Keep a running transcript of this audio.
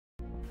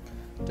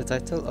The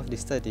title of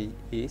this study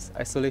is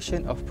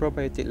Isolation of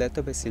Probiotic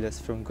Lactobacillus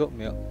from Goat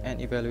Milk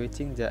and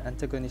Evaluating their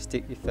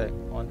Antagonistic Effect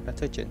on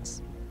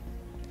Pathogens.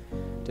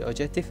 The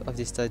objective of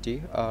this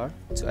study are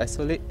to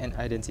isolate and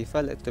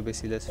identify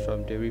Lactobacillus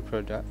from dairy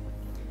product,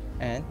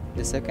 and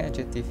the second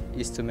objective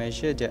is to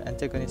measure their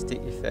antagonistic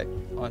effect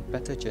on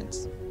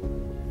pathogens.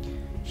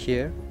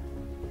 Here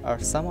are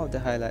some of the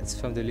highlights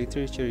from the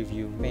literature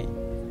review made.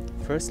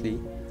 Firstly,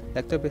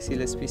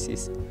 Lactobacillus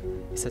species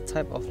is a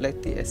type of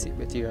lactic acid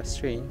bacteria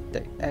strain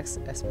that acts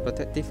as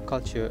protective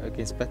culture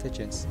against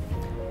pathogens.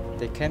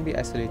 They can be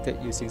isolated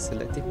using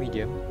selective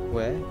medium,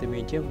 where the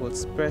medium will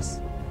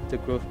suppress the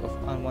growth of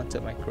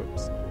unwanted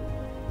microbes.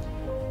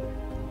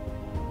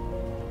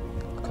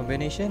 A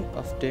combination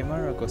of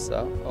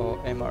Demargosa or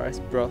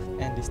MRS broth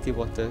and distilled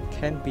water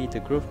can be the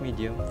growth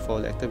medium for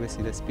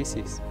Lactobacillus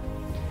species.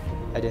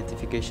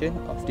 Identification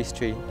of this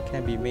strain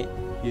can be made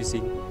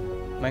using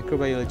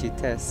microbiology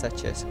tests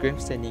such as gram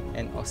staining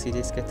and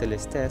oxidase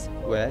catalase tests,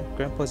 where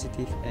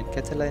gram-positive and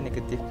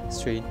catalase-negative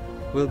strain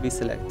will be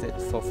selected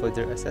for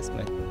further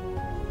assessment.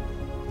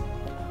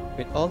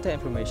 With all the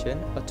information,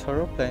 a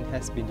thorough plan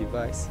has been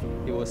devised.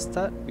 It will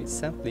start with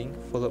sampling,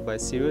 followed by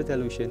serial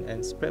dilution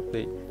and spread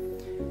plate.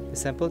 The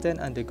sample then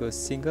undergoes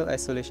single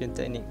isolation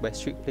technique by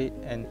strict plate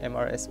and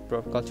MRS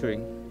broth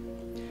culturing.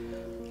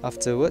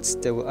 Afterwards,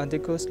 they will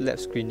undergo lab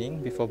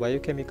screening before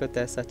biochemical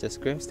tests such as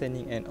gram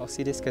staining and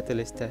oxidase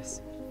catalase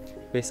tests.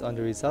 Based on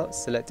the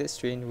results, selected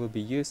strain will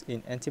be used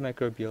in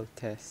antimicrobial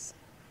tests.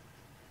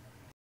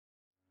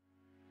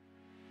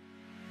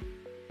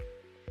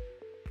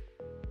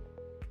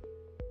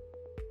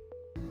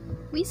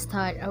 We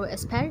start our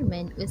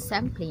experiment with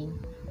sampling.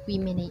 We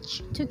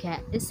manage to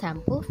get the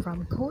sample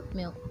from goat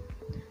milk.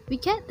 We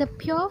get the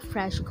pure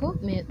fresh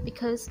goat milk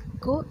because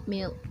goat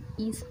milk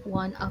is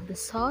one of the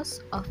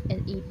source of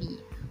LAB,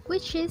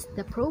 which is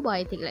the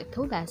probiotic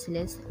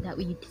lactobacillus that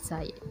we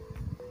desired.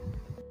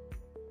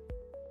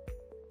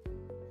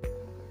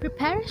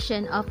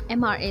 Preparation of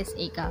MRS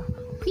agar.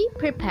 We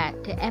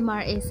prepared the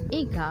MRS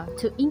agar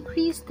to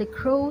increase the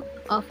growth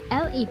of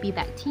LAB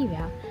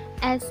bacteria,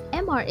 as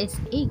MRS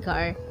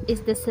agar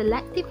is the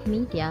selective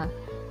media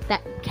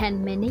that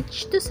can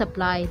manage to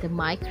supply the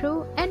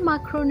micro and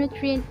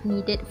macronutrient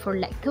needed for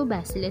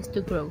lactobacillus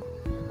to grow.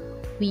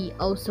 We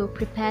also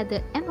prepare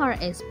the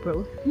MRS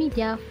broth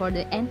media for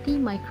the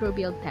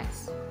antimicrobial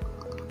test.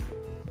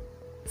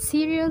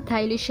 Serial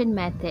dilution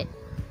method.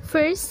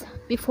 First,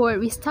 before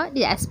we start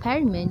the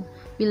experiment,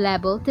 we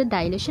label the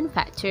dilution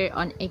factor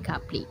on agar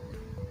plate.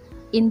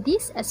 In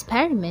this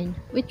experiment,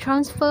 we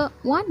transfer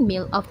 1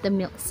 ml of the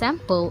milk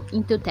sample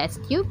into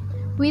test tube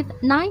with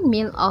 9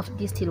 ml of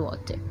distilled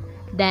water.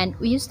 Then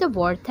we use the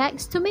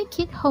vortex to make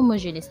it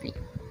homogeneously.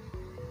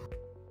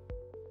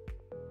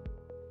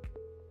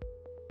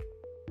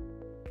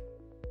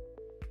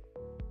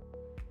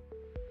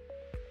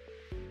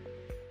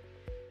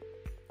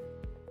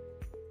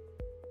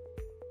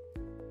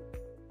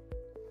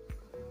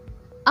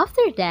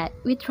 After that,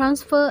 we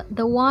transfer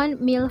the 1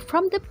 ml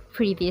from the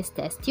previous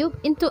test tube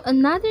into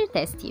another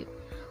test tube.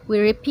 We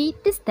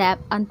repeat this step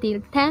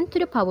until 10 to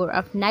the power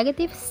of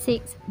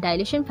 -6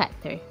 dilution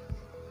factor.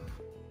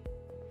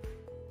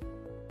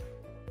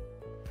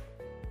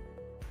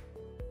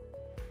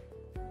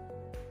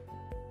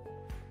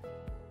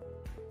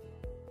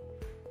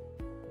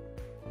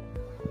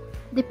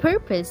 The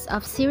purpose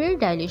of serial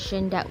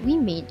dilution that we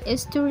made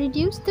is to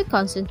reduce the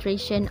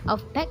concentration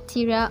of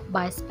bacteria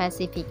by a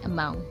specific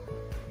amount.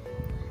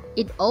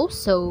 It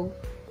also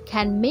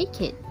can make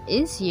it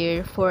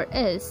easier for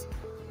us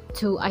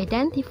to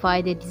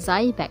identify the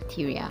desired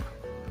bacteria.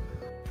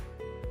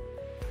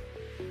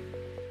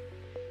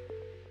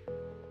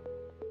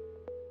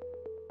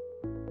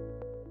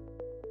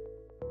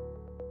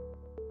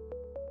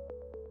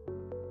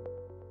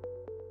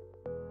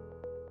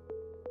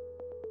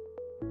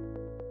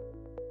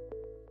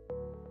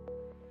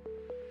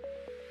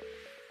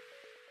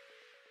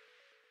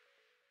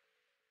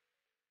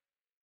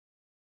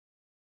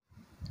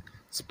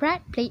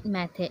 Spread plate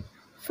method.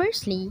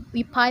 Firstly,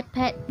 we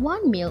pipette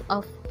 1 ml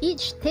of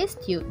each test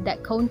tube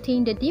that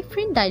contain the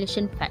different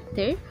dilution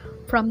factor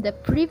from the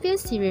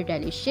previous serial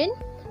dilution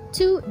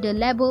to the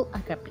labeled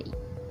agar plate.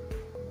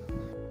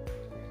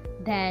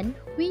 Then,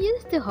 we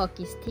use the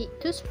hockey stick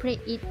to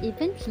spread it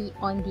evenly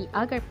on the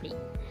agar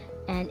plate,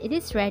 and it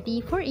is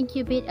ready for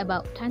incubate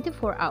about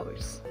 24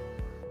 hours.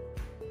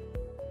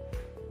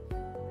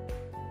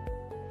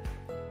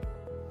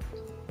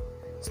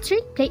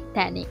 Strict plate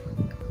technique.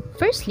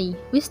 Firstly,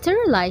 we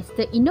sterilize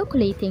the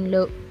inoculating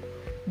lobe.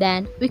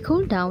 Then, we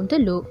cool down the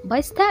lobe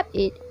by stab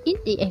it in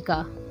the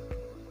agar.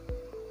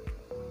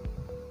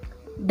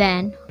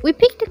 Then, we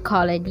pick the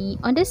colony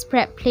on the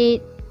spread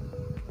plate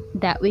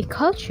that we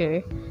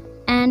culture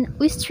and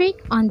we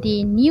streak on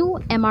the new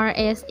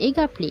MRS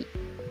agar plate.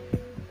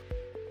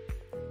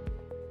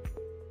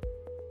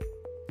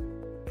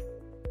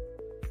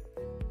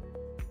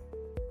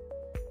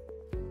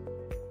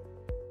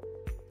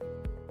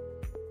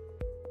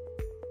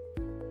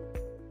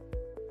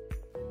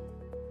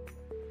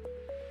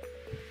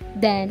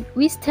 Then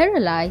we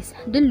sterilize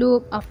the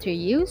loop after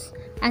use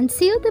and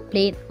seal the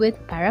plate with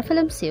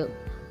parafilm seal.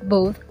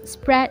 Both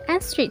spread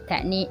and straight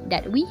technique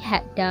that we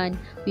had done,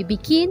 we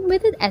begin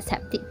with the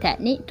aseptic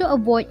technique to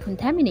avoid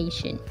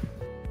contamination.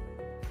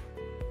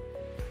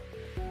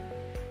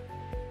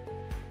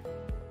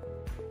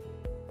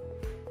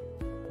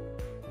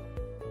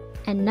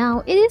 And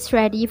now it is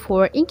ready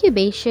for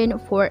incubation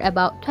for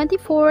about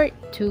 24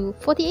 to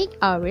 48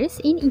 hours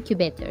in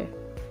incubator.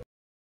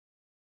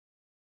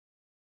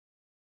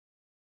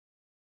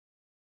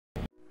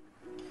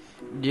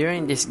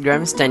 During this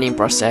gram staining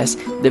process,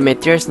 the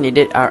materials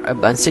needed are a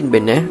Bunsen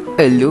burner,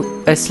 a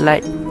loop, a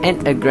slide,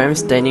 and a gram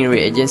staining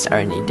reagents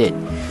are needed.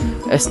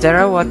 A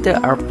sterile water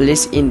are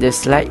placed in the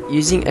slide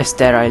using a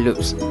sterile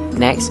loops.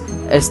 Next,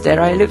 a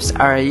sterile loops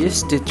are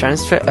used to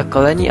transfer a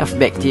colony of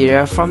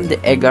bacteria from the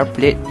agar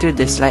plate to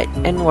the slide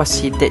and was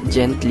heated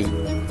gently.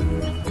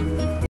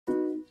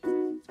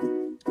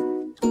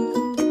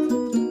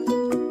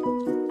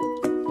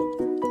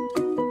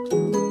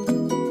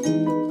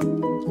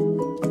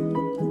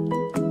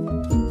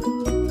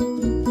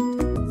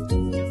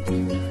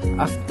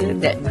 After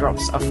that,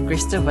 drops of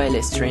crystal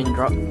violet strain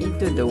drop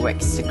into the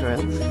wax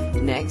swirl.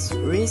 Next,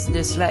 rinse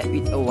the slide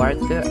with a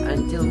water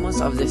until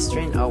most of the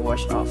strain are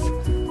washed off.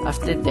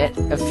 After that,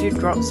 a few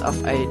drops of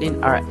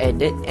iodine are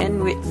added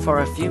and wait for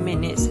a few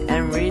minutes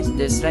and rinse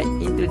the slide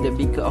into the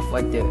beaker of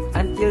water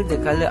until the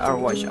color are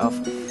washed off.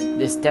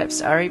 The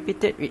steps are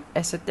repeated with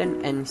acetone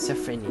and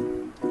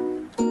safranin.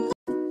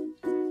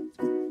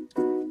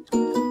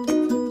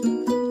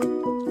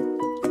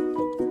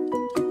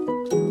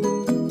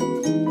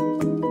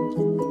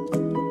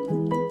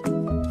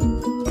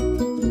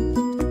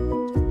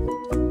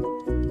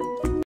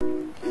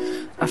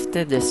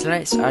 After the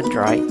slides are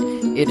dried,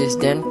 it is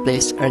then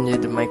placed under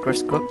the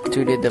microscope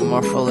to do the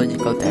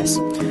morphological test.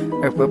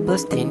 A purple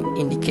stain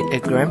indicates a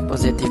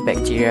gram-positive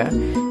bacteria,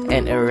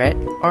 and a red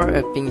or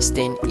a pink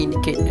stain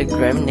indicates a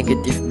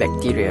gram-negative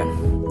bacteria.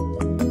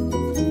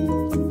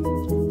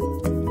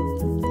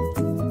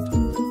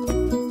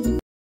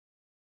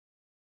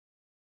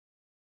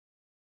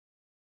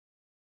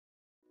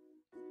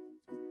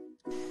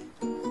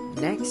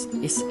 Next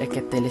is a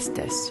catalyst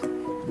test.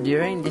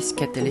 During this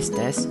catalyst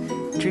test,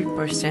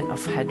 3%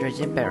 of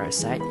hydrogen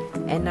peroxide,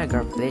 an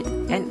agar plate,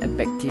 and a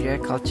bacteria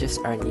cultures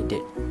are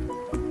needed.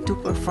 To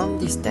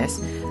perform this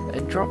test, a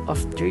drop of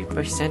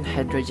 3%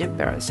 hydrogen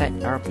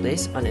peroxide are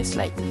placed on a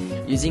slide.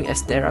 Using a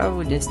sterile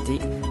wooden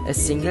stick, a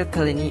single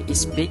colony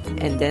is picked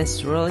and then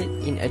swirled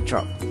in a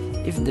drop.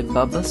 If the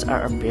bubbles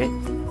are appeared,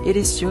 it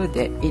is sure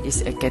that it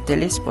is a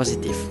catalyst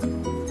positive.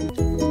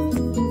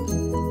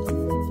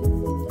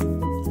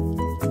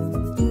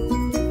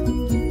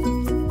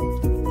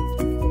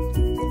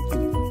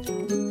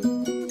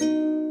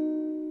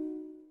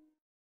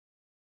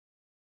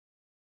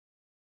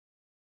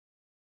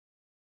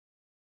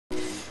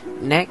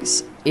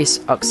 Next is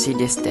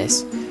oxidase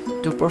test.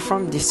 To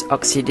perform this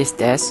oxidase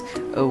test,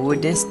 a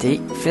wooden stick,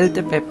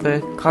 filter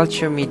paper,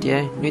 culture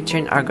media,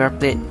 nutrient agar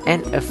plate,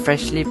 and a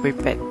freshly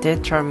prepared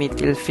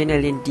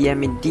tetramethylphenylene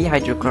diamine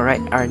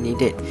dihydrochloride are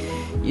needed.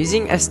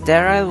 Using a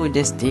sterile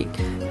wooden stick,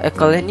 a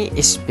colony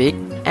is picked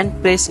and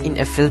placed in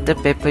a filter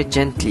paper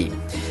gently.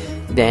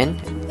 Then,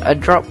 a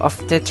drop of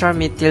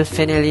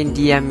tetramethylphenylene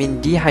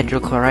diamine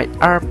dihydrochloride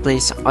are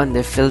placed on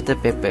the filter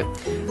paper.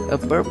 A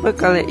purple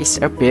color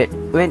is appeared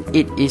when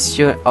it is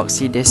sure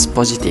oxidase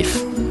positive.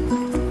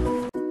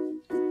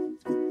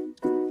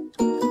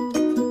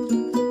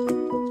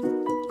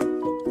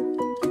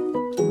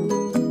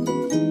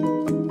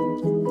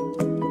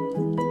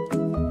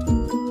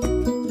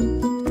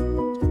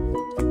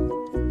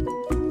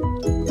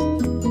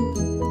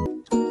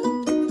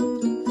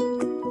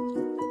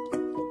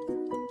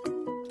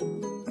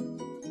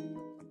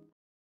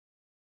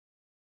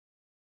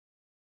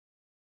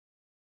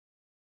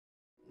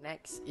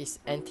 Next is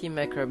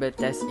antimicrobial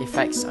test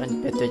effects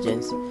on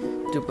pathogens.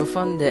 To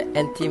perform the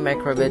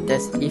antimicrobial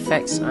test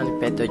effects on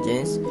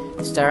pathogens,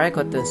 sterile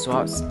cotton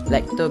swabs,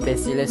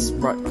 Lactobacillus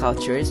broad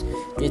cultures,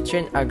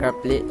 nutrient agar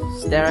plate,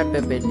 sterile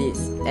paper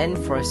discs, and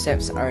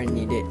forceps are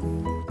needed.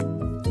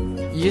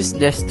 Use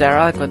the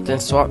sterile cotton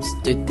swabs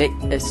to take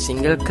a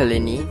single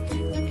colony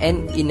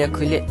and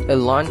inoculate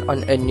alone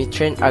on a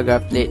nutrient agar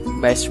plate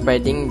by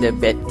spreading the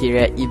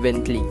bacteria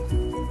evenly.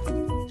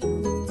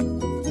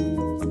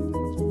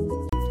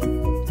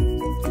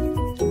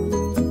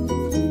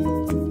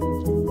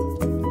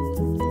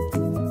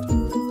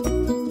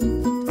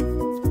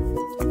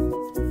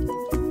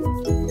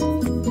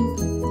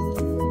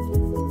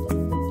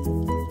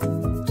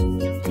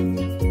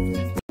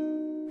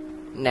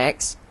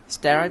 Next,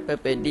 sterile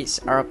paper discs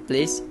are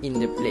placed in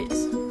the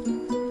plates.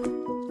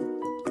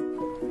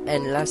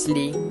 And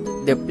lastly,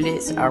 the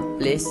plates are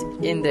placed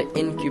in the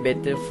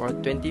incubator for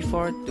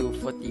 24 to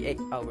 48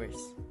 hours.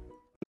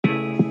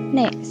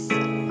 Next,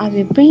 I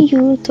will bring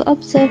you to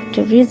observe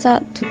the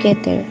result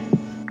together.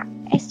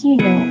 As you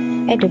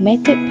know, at the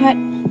method part,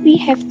 we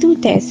have two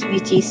tests,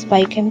 which is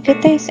biochemical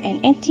test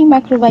and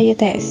antimicrobial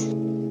test.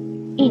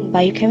 In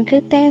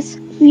biochemical test,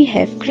 we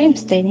have gram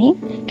staining,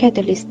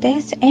 catalyst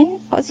test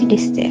and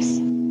oxidase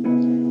test.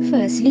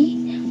 Firstly,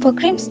 for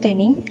gram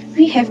staining,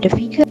 we have the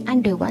figure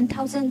under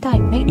 1000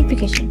 times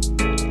magnification.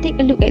 Take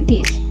a look at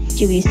this.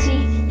 You will see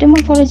the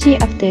morphology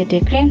after the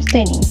gram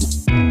staining.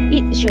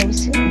 It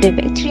shows the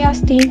bacteria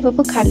stain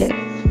purple color,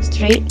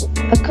 straight,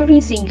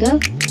 occurring single,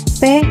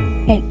 pair,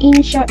 and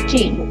in short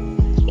chain.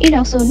 It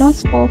also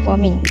non-spore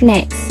forming.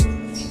 Next,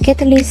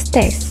 catalyst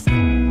test.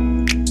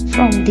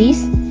 From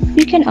this,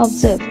 we can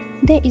observe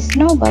there is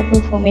no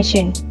bubble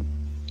formation.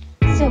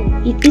 So,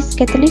 it is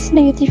catalyst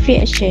negative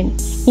reaction,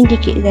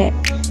 indicate that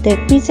the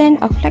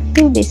presence of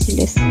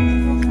Lactobacillus.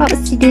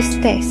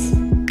 Oxidase test.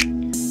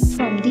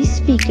 From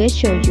this figure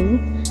show you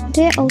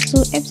there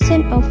also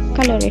absence of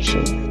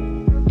coloration.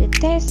 The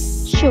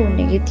test show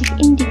negative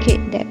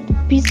indicate that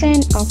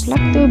presence of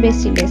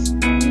Lactobacillus.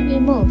 We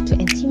will move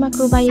to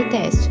antimicrobial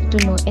test to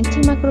know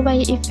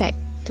antimicrobial effect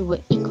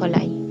toward E.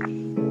 coli.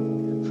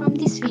 From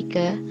this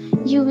figure,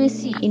 you will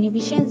see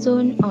inhibition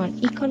zone on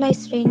E. coli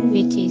strain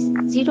which is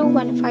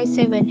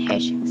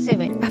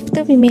 0157H7.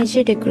 After we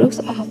measure the growth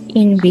of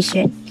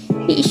inhibition,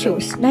 it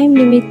shows 9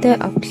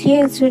 mm of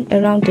clear zone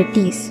around the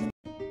disc.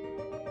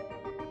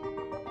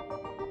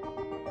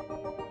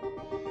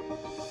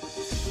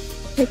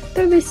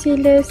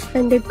 Lactobacillus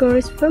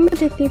undergoes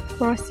fermentative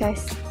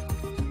process.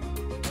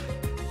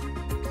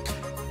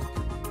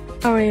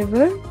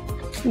 However,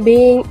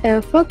 being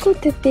a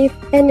facultative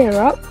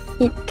anaerobe,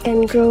 it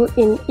can grow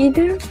in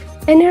either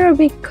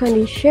anaerobic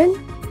condition,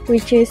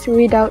 which is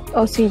without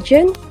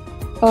oxygen,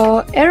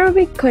 or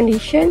aerobic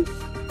condition,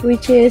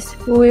 which is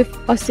with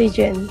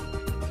oxygen.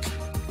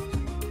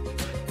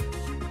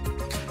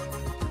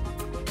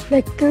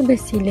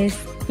 Lactobacillus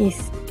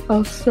is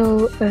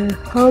also a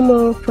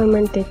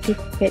homofermentative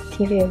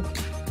bacterium.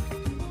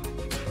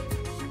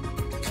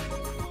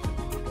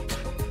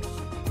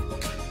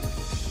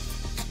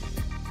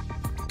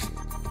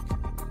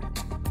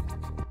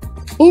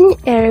 In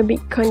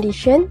aerobic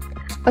condition,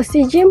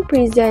 oxygen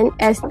present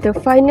as the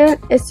final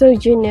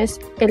exogenous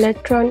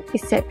electron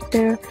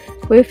acceptor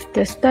with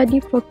the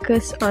study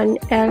focus on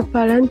L.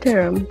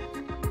 palanterum.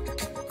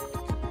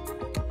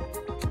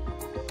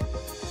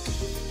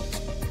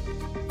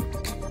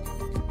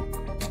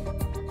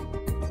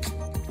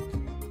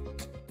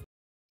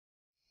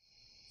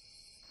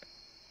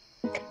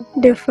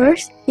 The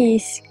first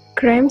is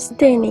gram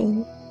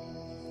staining.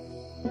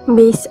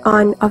 Based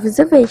on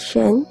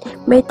observation,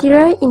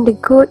 bacteria in the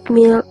goat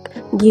milk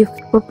give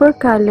purple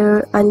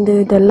color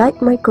under the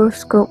light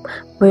microscope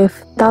with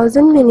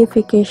 1000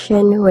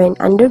 magnification when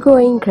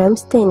undergoing gram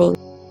staining.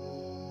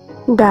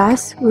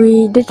 Thus,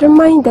 we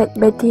determine that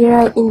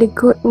bacteria in the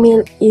goat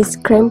milk is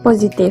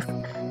gram-positive.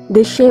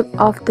 The shape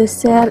of the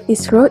cell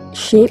is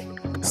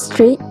rod-shaped,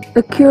 straight,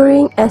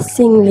 occurring as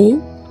singly,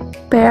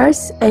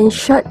 pairs, and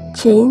short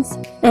chains,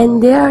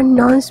 and they are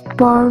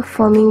non-spore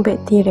forming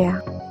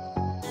bacteria.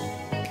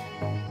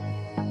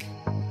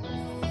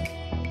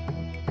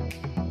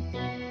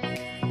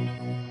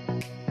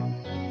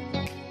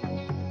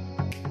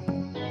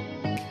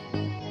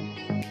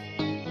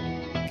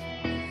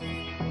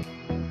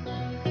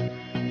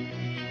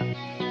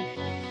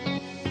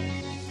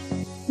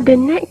 The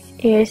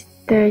next is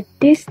the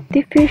disc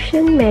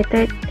diffusion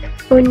method,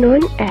 or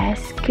known as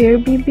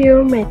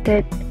Microbial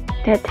method,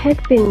 that has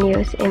been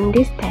used in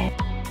this test.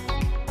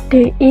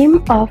 The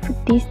aim of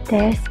this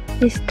test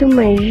is to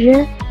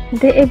measure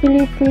the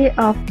ability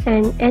of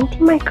an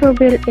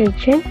antimicrobial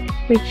agent,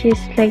 which is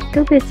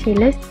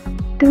Lactobacillus,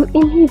 to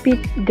inhibit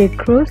the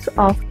growth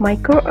of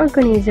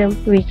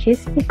microorganism, which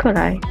is E.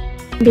 coli.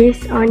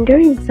 Based on the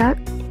result,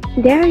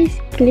 there is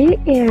clear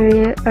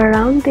area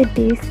around the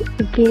disc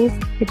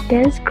against the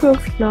dense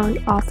growth lawn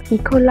of E.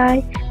 coli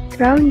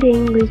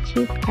surrounding, which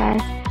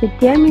has a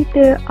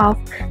diameter of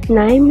 9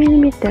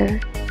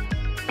 mm.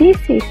 This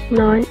is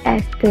known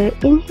as the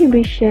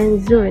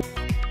inhibition zone.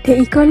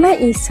 The E. coli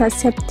is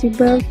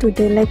susceptible to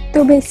the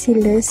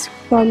Lactobacillus,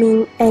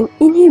 forming an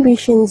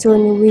inhibition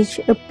zone which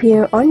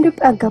appears on the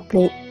agar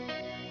plate.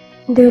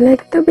 The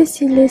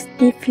Lactobacillus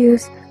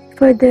diffuse,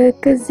 further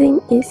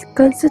causing its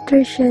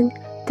concentration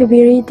to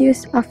be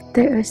reduced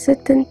after a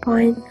certain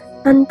point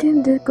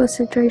until the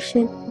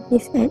concentration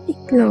is at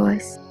its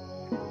lowest.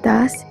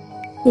 Thus,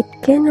 it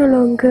can no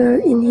longer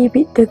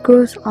inhibit the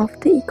growth of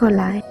the E.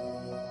 coli.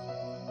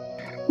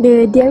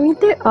 The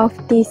diameter of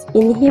this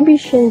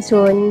inhibition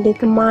zone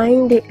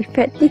determines the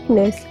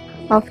effectiveness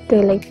of the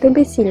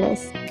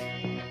Lactobacillus.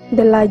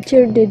 The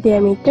larger the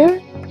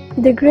diameter,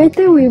 the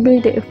greater will be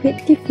the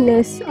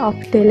effectiveness of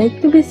the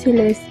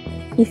Lactobacillus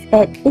is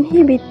at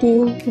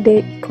inhibiting the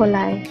E.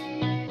 coli.